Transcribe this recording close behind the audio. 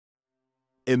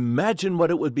Imagine what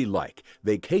it would be like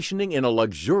vacationing in a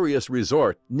luxurious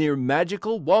resort near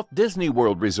magical Walt Disney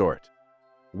World Resort.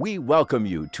 We welcome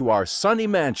you to our sunny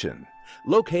mansion,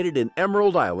 located in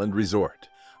Emerald Island Resort.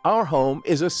 Our home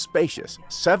is a spacious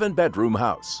 7-bedroom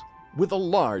house with a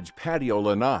large patio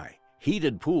lanai,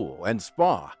 heated pool, and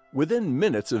spa within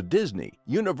minutes of Disney,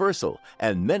 Universal,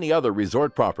 and many other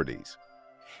resort properties.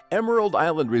 Emerald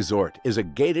Island Resort is a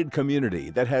gated community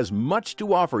that has much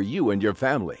to offer you and your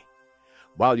family.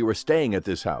 While you are staying at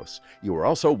this house, you are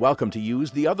also welcome to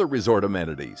use the other resort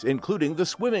amenities, including the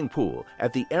swimming pool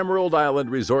at the Emerald Island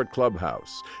Resort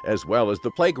Clubhouse, as well as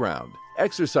the playground,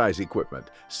 exercise equipment,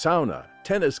 sauna,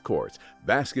 tennis courts,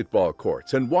 basketball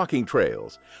courts, and walking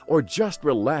trails, or just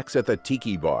relax at the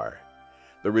Tiki Bar.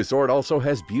 The resort also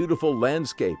has beautiful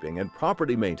landscaping and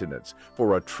property maintenance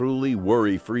for a truly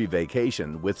worry-free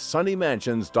vacation with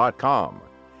sunnymansions.com.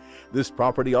 This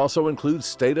property also includes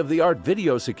state-of-the-art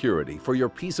video security for your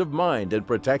peace of mind and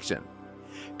protection.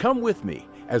 Come with me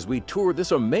as we tour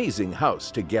this amazing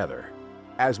house together.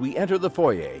 As we enter the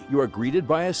foyer, you are greeted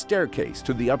by a staircase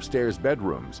to the upstairs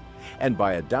bedrooms and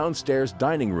by a downstairs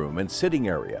dining room and sitting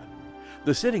area.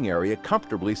 The sitting area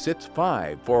comfortably sits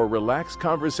 5 for a relaxed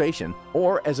conversation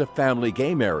or as a family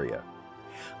game area.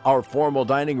 Our formal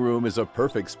dining room is a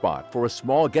perfect spot for a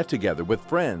small get-together with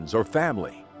friends or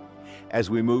family. As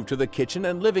we move to the kitchen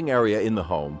and living area in the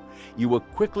home, you will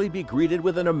quickly be greeted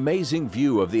with an amazing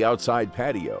view of the outside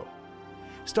patio.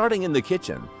 Starting in the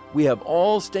kitchen, we have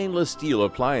all stainless steel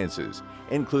appliances,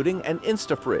 including an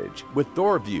Instafridge with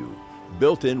door view,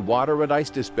 built-in water and ice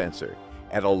dispenser,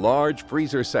 and a large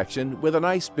freezer section with an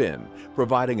ice bin,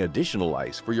 providing additional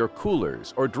ice for your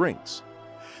coolers or drinks.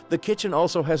 The kitchen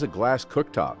also has a glass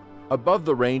cooktop,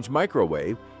 above-the-range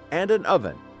microwave, and an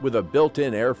oven with a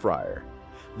built-in air fryer.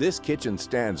 This kitchen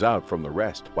stands out from the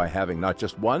rest by having not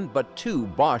just one, but 2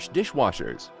 Bosch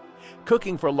dishwashers.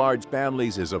 Cooking for large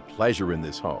families is a pleasure in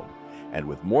this home, and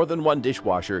with more than one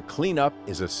dishwasher, cleanup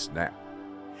is a snap.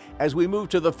 As we move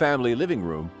to the family living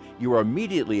room, you are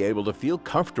immediately able to feel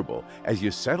comfortable as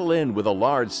you settle in with a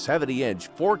large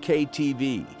 70-inch 4K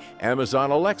TV,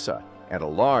 Amazon Alexa, and a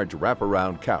large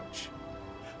wraparound couch.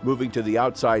 Moving to the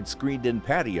outside screened-in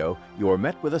patio, you are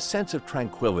met with a sense of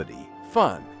tranquility,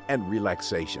 fun, and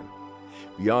relaxation.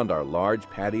 Beyond our large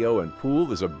patio and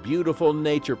pool is a beautiful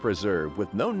nature preserve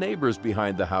with no neighbors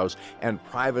behind the house and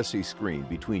privacy screen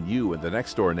between you and the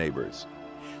next-door neighbors.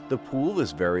 The pool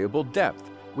is variable depth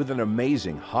with an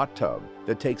amazing hot tub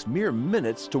that takes mere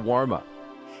minutes to warm up.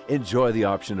 Enjoy the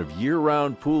option of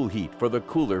year-round pool heat for the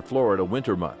cooler Florida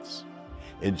winter months.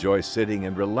 Enjoy sitting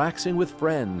and relaxing with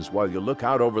friends while you look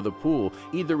out over the pool,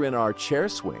 either in our chair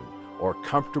swing or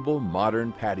comfortable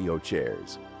modern patio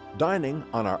chairs. Dining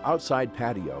on our outside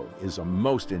patio is a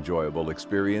most enjoyable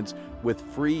experience with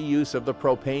free use of the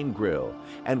propane grill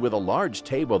and with a large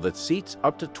table that seats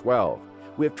up to 12.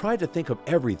 We have tried to think of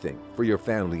everything for your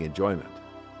family enjoyment.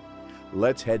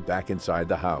 Let's head back inside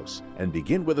the house and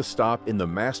begin with a stop in the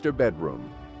master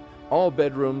bedroom. All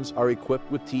bedrooms are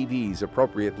equipped with TVs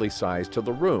appropriately sized to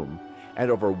the room and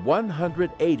over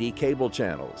 180 cable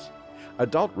channels.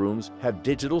 Adult rooms have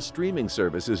digital streaming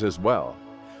services as well.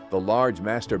 The large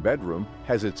master bedroom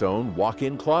has its own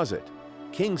walk-in closet,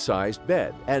 king-sized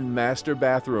bed, and master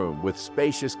bathroom with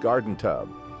spacious garden tub,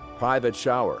 private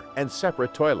shower, and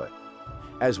separate toilet.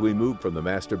 As we move from the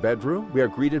master bedroom, we are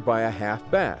greeted by a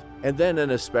half bath and then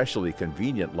an especially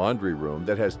convenient laundry room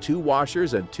that has 2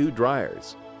 washers and 2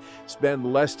 dryers.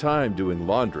 Spend less time doing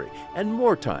laundry and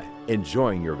more time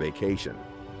enjoying your vacation.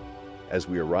 As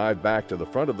we arrive back to the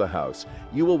front of the house,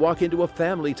 you will walk into a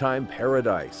family time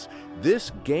paradise.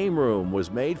 This game room was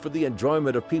made for the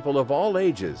enjoyment of people of all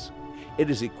ages. It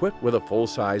is equipped with a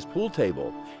full-size pool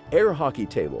table, air hockey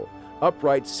table,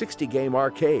 upright 60-game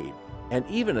arcade, and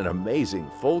even an amazing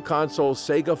full-console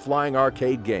Sega Flying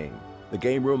Arcade game. The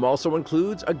game room also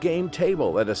includes a game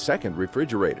table and a second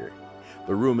refrigerator.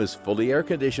 The room is fully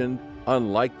air-conditioned,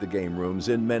 unlike the game rooms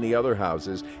in many other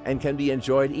houses, and can be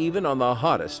enjoyed even on the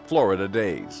hottest Florida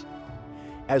days.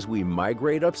 As we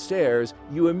migrate upstairs,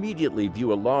 you immediately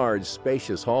view a large,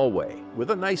 spacious hallway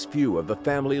with a nice view of the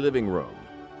family living room.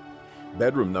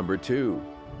 Bedroom number 2,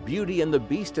 Beauty and the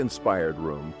Beast-inspired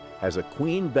room, has a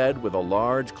queen bed with a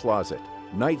large closet,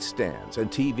 nightstands,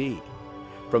 and TV.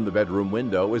 From the bedroom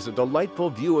window is a delightful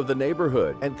view of the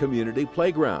neighborhood and community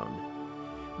playground.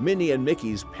 Minnie and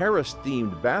Mickey's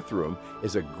Paris-themed bathroom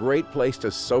is a great place to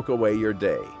soak away your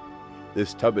day.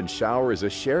 This tub and shower is a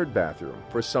shared bathroom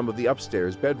for some of the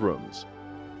upstairs bedrooms.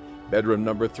 Bedroom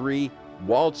number 3,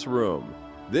 Walt's room.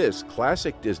 This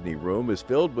classic Disney room is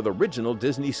filled with original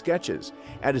Disney sketches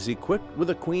and is equipped with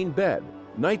a queen bed,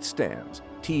 nightstands,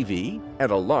 TV,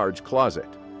 and a large closet.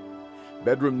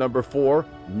 Bedroom number 4,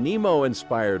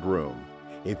 Nemo-inspired room.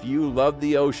 If you love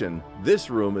the ocean, this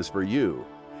room is for you.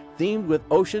 Themed with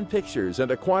ocean pictures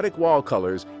and aquatic wall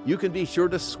colors, you can be sure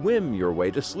to swim your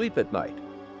way to sleep at night.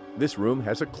 This room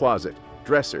has a closet,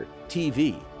 dresser,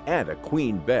 TV, and a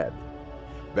queen bed.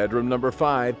 Bedroom number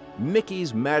 5,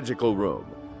 Mickey's Magical Room.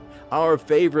 Our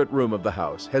favorite room of the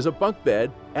house has a bunk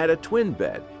bed and a twin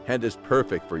bed and is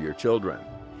perfect for your children.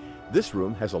 This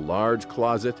room has a large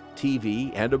closet,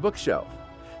 TV, and a bookshelf.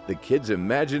 The kids'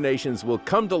 imaginations will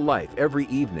come to life every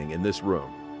evening in this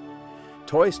room.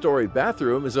 Toy Story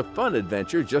bathroom is a fun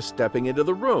adventure just stepping into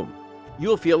the room.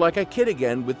 You'll feel like a kid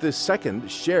again with this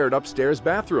second shared upstairs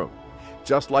bathroom.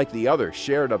 Just like the other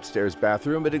shared upstairs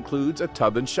bathroom, it includes a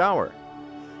tub and shower.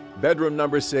 Bedroom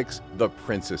number 6, the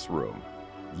Princess Room.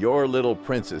 Your little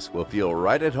princess will feel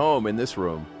right at home in this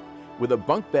room. With a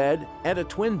bunk bed and a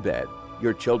twin bed,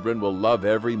 your children will love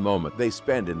every moment they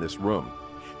spend in this room.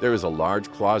 There is a large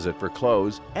closet for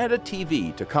clothes and a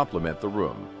TV to complement the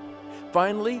room.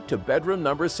 Finally, to bedroom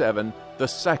number 7, the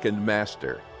second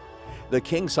master. The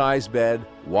king-size bed,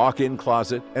 walk-in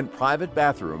closet, and private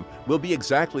bathroom will be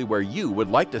exactly where you would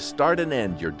like to start and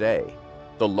end your day.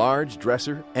 The large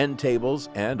dresser, end tables,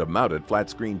 and a mounted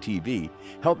flat-screen TV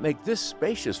help make this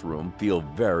spacious room feel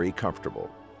very comfortable.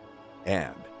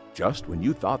 And just when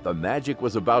you thought the magic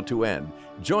was about to end,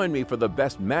 join me for the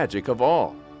best magic of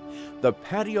all. The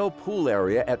patio pool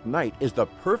area at night is the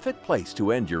perfect place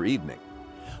to end your evening.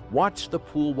 Watch the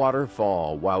pool water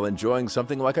fall while enjoying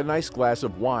something like a nice glass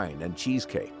of wine and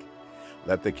cheesecake.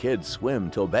 Let the kids swim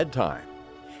till bedtime.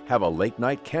 Have a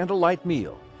late-night candlelight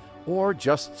meal, or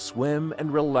just swim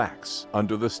and relax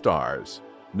under the stars.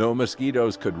 No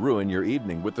mosquitoes could ruin your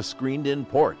evening with the screened-in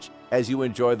porch as you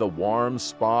enjoy the warm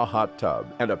spa hot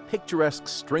tub and a picturesque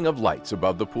string of lights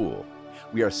above the pool.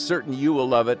 We are certain you will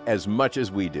love it as much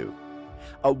as we do.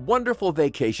 A wonderful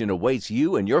vacation awaits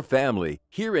you and your family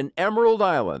here in Emerald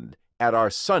Island at our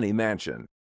sunny mansion.